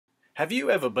Have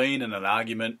you ever been in an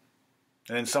argument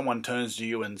and then someone turns to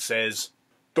you and says,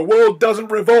 "The world doesn't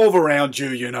revolve around you,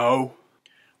 you know"?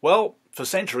 Well, for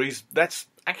centuries, that's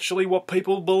actually what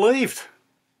people believed.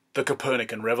 The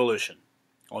Copernican Revolution,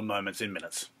 on Moments in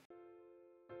Minutes.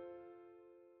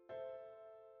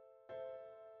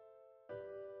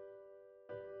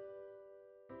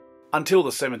 Until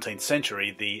the 17th century,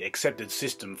 the accepted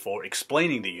system for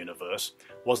explaining the universe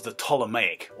was the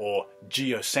Ptolemaic or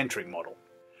Geocentric model.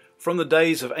 From the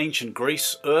days of ancient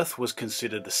Greece, Earth was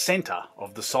considered the centre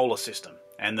of the solar system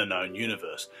and the known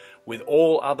universe, with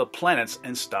all other planets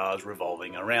and stars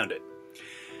revolving around it.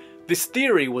 This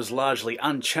theory was largely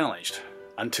unchallenged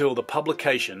until the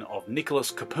publication of Nicholas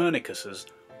Copernicus's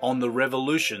On the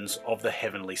Revolutions of the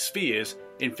Heavenly Spheres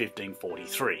in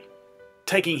 1543.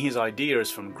 Taking his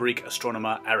ideas from Greek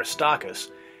astronomer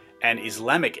Aristarchus and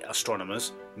Islamic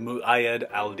astronomers Mu'ayyad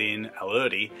al-Din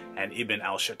al-Urdi and Ibn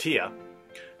al-Shatir,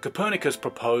 Copernicus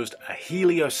proposed a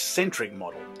heliocentric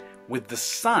model with the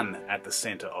Sun at the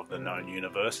centre of the known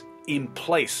universe in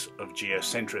place of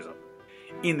geocentrism.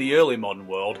 In the early modern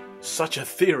world, such a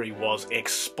theory was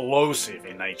explosive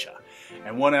in nature.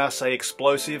 And when I say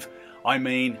explosive, I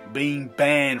mean being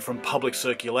banned from public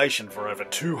circulation for over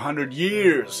 200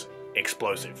 years.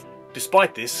 Explosive.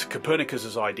 Despite this,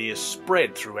 Copernicus's ideas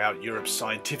spread throughout Europe's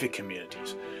scientific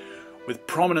communities, with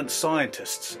prominent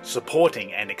scientists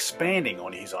supporting and expanding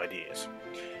on his ideas,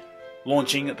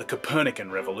 launching the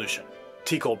Copernican Revolution.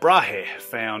 Tycho Brahe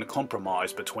found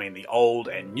compromise between the old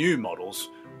and new models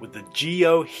with the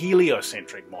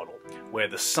geo-heliocentric model, where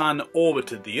the Sun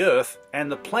orbited the Earth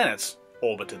and the planets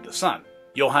orbited the Sun.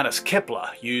 Johannes Kepler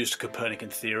used Copernican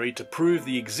theory to prove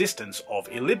the existence of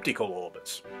elliptical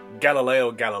orbits.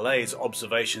 Galileo Galilei's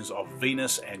observations of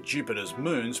Venus and Jupiter's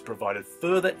moons provided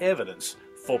further evidence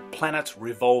for planets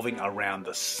revolving around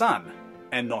the Sun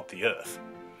and not the Earth.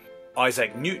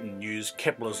 Isaac Newton used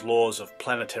Kepler's laws of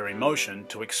planetary motion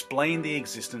to explain the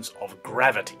existence of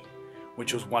gravity,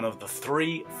 which was one of the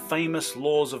three famous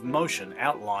laws of motion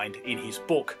outlined in his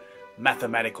book,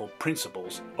 Mathematical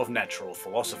Principles of Natural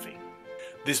Philosophy.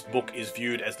 This book is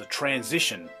viewed as the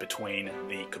transition between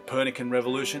the Copernican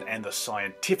Revolution and the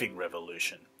Scientific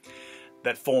Revolution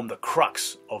that formed the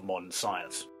crux of modern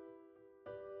science.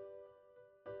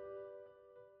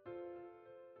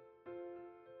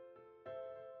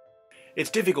 It's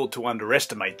difficult to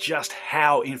underestimate just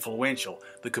how influential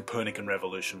the Copernican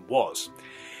Revolution was.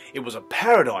 It was a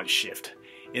paradigm shift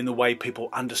in the way people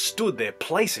understood their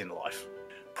place in life.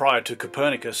 Prior to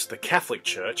Copernicus, the Catholic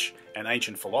Church and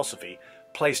ancient philosophy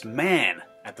placed man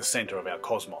at the centre of our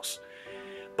cosmos.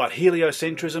 But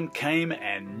heliocentrism came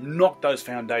and knocked those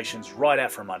foundations right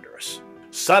out from under us.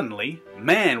 Suddenly,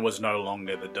 man was no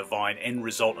longer the divine end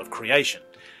result of creation,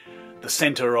 the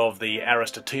centre of the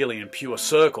Aristotelian pure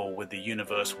circle with the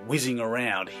universe whizzing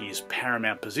around his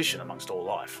paramount position amongst all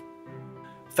life.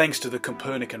 Thanks to the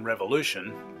Copernican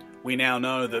Revolution, we now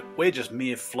know that we're just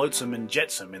mere flotsam and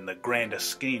jetsam in the grander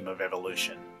scheme of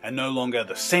evolution, and no longer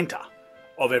the centre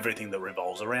of everything that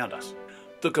revolves around us.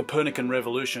 The Copernican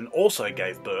Revolution also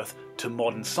gave birth to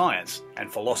modern science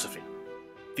and philosophy.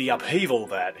 The upheaval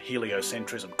that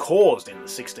heliocentrism caused in the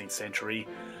 16th century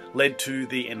led to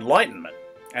the Enlightenment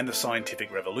and the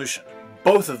Scientific Revolution.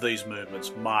 Both of these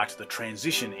movements marked the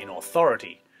transition in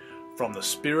authority from the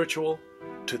spiritual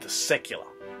to the secular.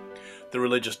 The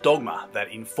religious dogma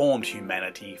that informed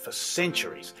humanity for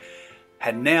centuries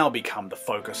had now become the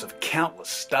focus of countless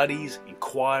studies,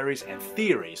 inquiries, and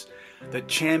theories that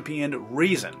championed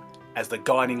reason as the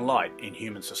guiding light in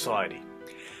human society,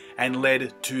 and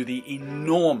led to the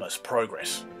enormous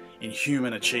progress in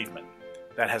human achievement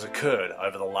that has occurred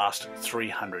over the last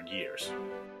 300 years.